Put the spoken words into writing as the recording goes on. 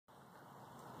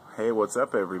Hey, what's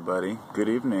up everybody? Good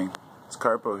evening. It's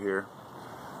Carpo here.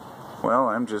 Well,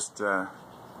 I'm just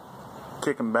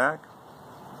kicking back.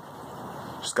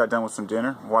 Just got done with some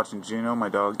dinner, watching Juno, my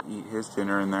dog, eat his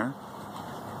dinner in there.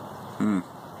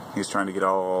 He's trying to get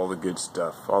all the good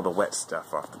stuff, all the wet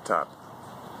stuff off the top.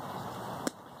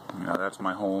 You know, that's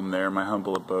my home there, my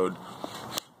humble abode.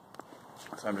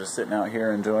 So I'm just sitting out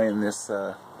here enjoying this,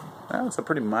 it's a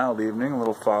pretty mild evening, a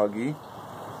little foggy.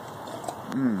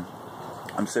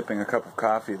 I'm sipping a cup of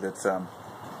coffee that's,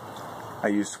 I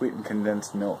use sweetened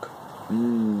condensed milk.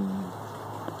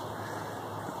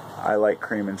 I like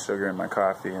cream and sugar in my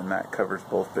coffee, and that covers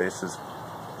both bases.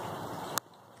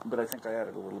 But I think I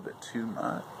added a little bit too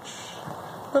much.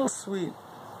 A little sweet.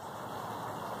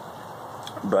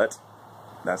 But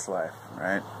that's life,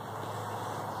 right?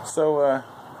 So,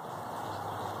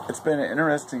 it's been an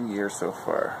interesting year so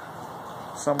far.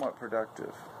 Somewhat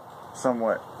productive.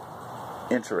 Somewhat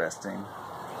interesting.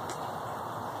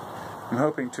 I'm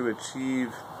hoping to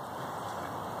achieve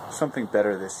something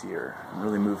better this year and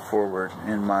really move forward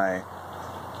in my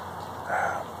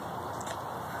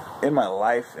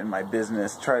life, in my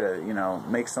business. Try to,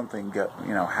 make something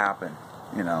happen,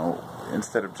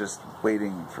 instead of just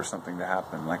waiting for something to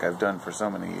happen like I've done for so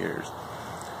many years.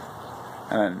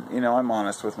 And, I'm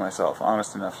honest with myself,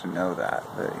 honest enough to know that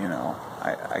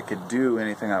I could do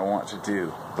anything I want to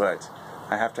do, but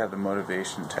I have to have the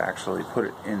motivation to actually put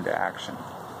it into action.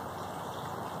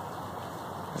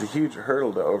 It's a huge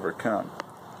hurdle to overcome,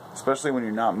 especially when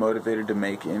you're not motivated to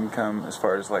make income, as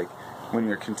far as when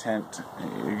you're content,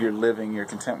 you're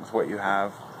content with what you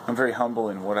have. I'm very humble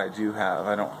in what I do have.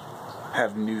 I don't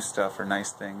have new stuff or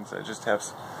nice things. I just have,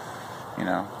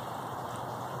 a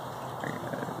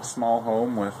small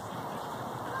home with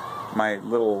my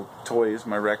little toys,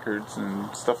 my records, and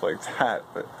stuff like that.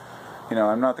 But,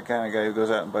 I'm not the kind of guy who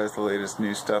goes out and buys the latest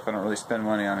new stuff. I don't really spend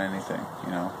money on anything,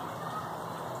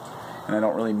 And I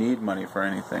don't really need money for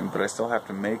anything, but I still have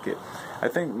to make it. I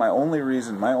think my only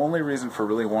reason for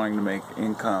really wanting to make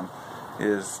income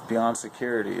is beyond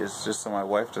security, is just so my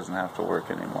wife doesn't have to work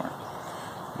anymore.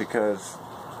 Because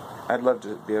I'd love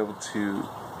to be able to,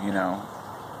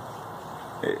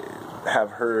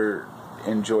 have her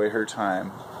enjoy her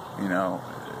time,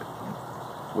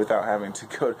 without having to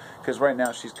go, because right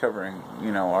now she's covering,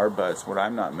 our butts, what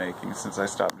I'm not making. Since I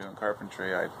stopped doing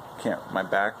carpentry, my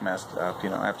back messed up,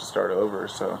 I have to start over,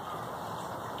 so,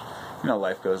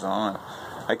 life goes on.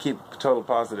 I keep a total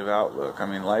positive outlook. I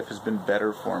mean, life has been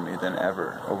better for me than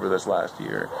ever over this last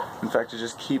year. In fact, it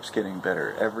just keeps getting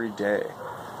better every day.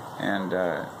 And,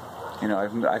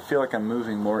 I feel like I'm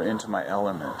moving more into my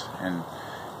element, and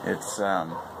it's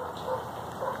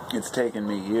taken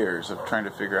me years of trying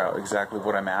to figure out exactly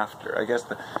what I'm after. I guess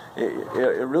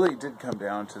it really did come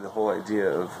down to the whole idea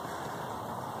of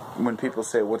when people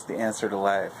say, what's the answer to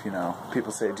life?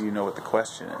 People say, do you know what the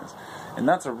question is? And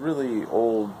that's a really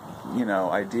old,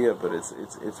 idea, but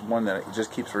it's one that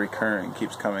just keeps recurring,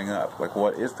 keeps coming up. Like,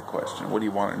 what is the question? What do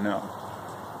you want to know?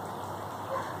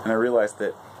 And I realized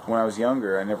that when I was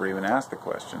younger, I never even asked the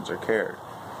questions or cared.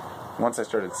 Once I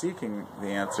started seeking the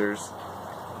answers,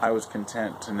 I was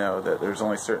content to know that there's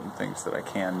only certain things that I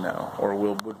can know or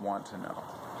would want to know.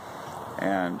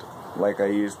 And like I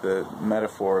used the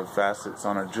metaphor of facets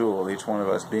on a jewel, each one of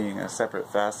us being a separate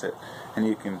facet, and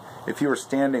if you were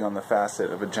standing on the facet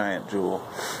of a giant jewel,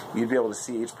 you'd be able to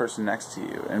see each person next to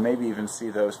you, and maybe even see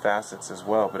those facets as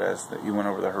well, but as you went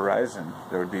over the horizon,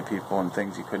 there would be people and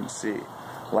things you couldn't see.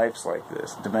 Life's like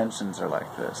this, dimensions are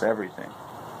like this, everything.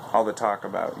 All the talk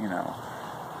about,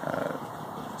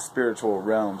 spiritual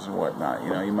realms and whatnot,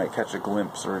 you might catch a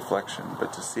glimpse or reflection,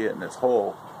 but to see it in its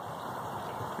whole,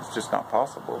 it's just not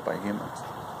possible by humans.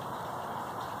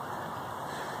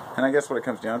 And I guess what it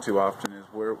comes down to often is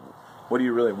what do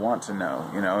you really want to know?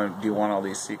 Do you want all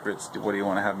these secrets? What do you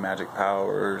want to have magic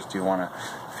powers? Do you want to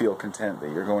feel content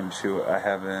that you're going to a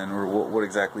heaven? Or what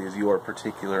exactly is your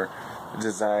particular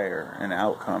desire and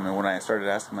outcome? And when I started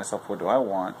asking myself, what do I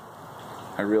want?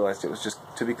 I realized it was just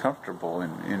to be comfortable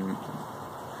in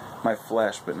my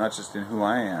flesh, but not just in who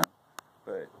I am,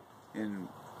 but in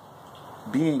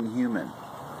being human,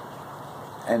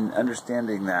 and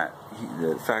understanding that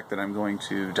the fact that I'm going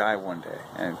to die one day,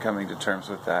 and coming to terms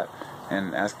with that,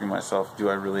 and asking myself, do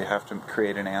I really have to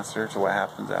create an answer to what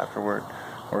happens afterward,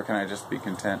 or can I just be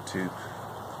content to,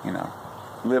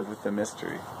 live with the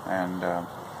mystery? And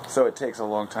so it takes a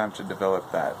long time to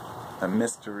develop that, the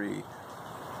mystery.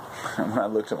 When I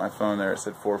looked at my phone there, it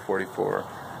said 4:44.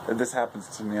 This happens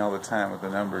to me all the time with the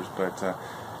numbers, but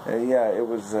it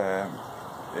was the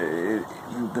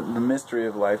mystery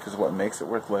of life is what makes it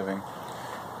worth living.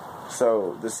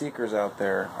 So the seekers out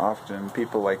there, often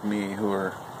people like me who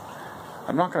are,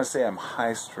 I'm not going to say I'm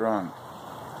high-strung,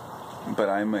 but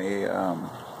I'm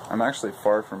actually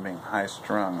far from being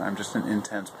high-strung. I'm just an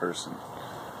intense person.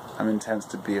 I'm intense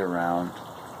to be around.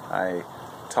 I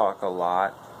talk a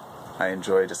lot. I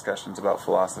enjoy discussions about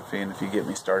philosophy, and if you get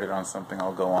me started on something,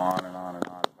 I'll go on and on and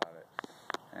on about it.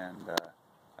 And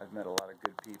I've met a lot of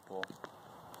good people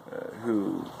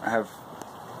who have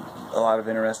a lot of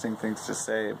interesting things to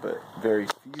say, but very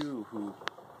few who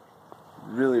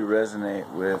really resonate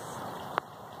with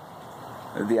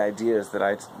the ideas that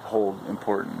I hold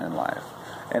important in life.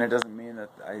 And it doesn't mean that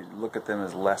I look at them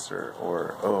as lesser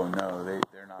or, oh no, they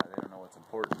don't know what's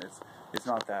important. It's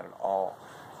not that at all.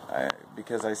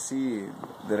 Because I see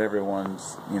that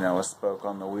everyone's, a spoke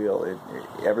on the wheel.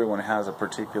 Everyone has a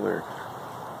particular,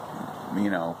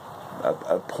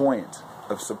 a point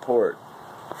of support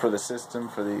for the system,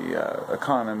 for the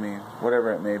economy,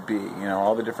 whatever it may be,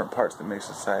 all the different parts that make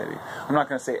society. I'm not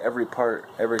going to say every part,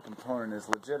 every component is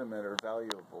legitimate or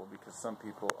valuable, because some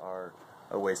people are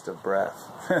a waste of breath.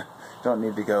 Don't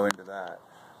need to go into that.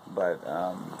 But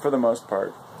for the most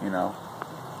part,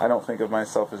 I don't think of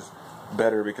myself as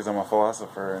better because I'm a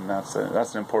philosopher, and that's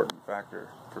an important factor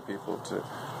for people to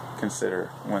consider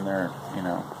when they're,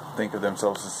 think of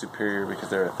themselves as superior because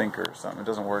they're a thinker or something. It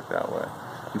doesn't work that way.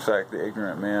 In fact, the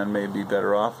ignorant man may be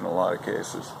better off in a lot of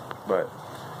cases, but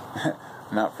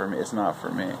not for me. It's not for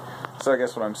me. So I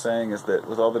guess what I'm saying is that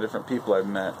with all the different people I've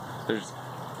met,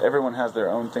 everyone has their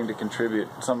own thing to contribute.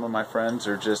 Some of my friends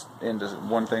are just into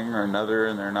one thing or another,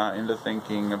 and they're not into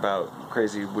thinking about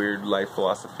crazy, weird life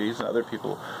philosophies. And other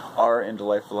people are into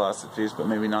life philosophies, but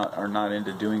maybe are not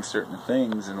into doing certain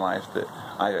things in life that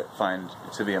I find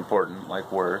to be important, like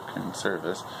work and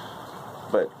service.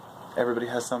 But everybody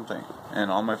has something, and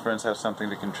all my friends have something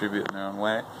to contribute in their own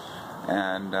way.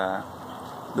 And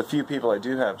the few people I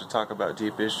do have to talk about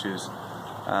deep issues,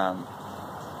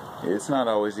 it's not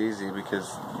always easy,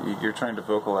 because you're trying to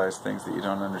vocalize things that you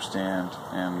don't understand,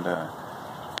 and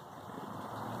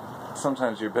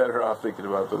sometimes you're better off thinking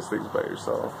about those things by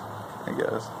yourself, I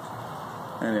guess.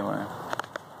 Anyway,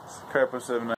 it's Carpo 7